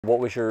What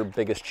was your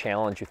biggest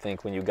challenge, you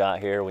think, when you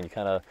got here, when you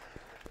kind of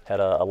had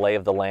a lay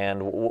of the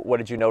land? What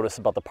did you notice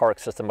about the park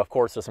system? Of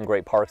course, there's some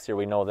great parks here,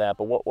 we know that,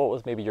 but what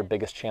was maybe your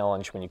biggest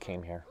challenge when you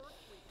came here?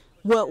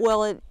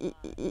 Well, it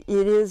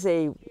is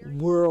a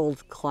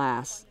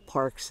world-class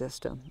park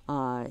system.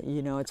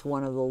 You know, it's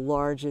one of the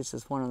largest,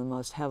 it's one of the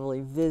most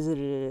heavily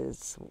visited,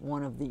 it's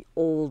one of the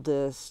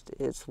oldest,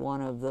 it's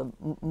one of the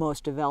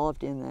most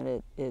developed in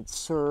that it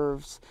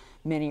serves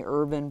many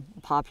urban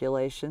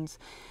populations.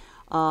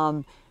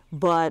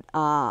 But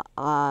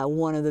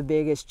one of the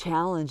biggest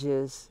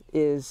challenges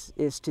is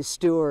to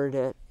steward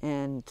it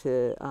and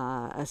to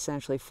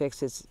essentially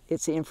fix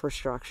its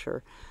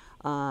infrastructure.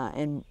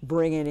 And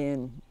bring it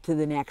in to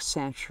the next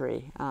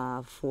century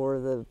for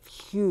the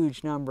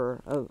huge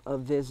number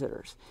of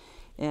visitors.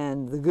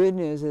 And the good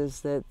news is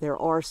that there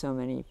are so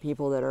many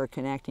people that are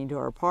connecting to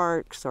our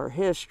parks, our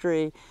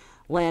history,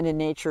 land and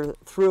nature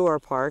through our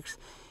parks.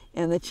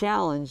 And the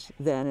challenge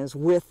then is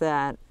with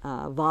that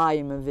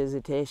volume of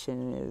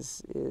visitation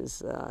is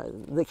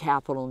the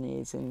capital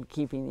needs and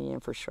keeping the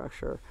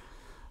infrastructure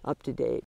up to date.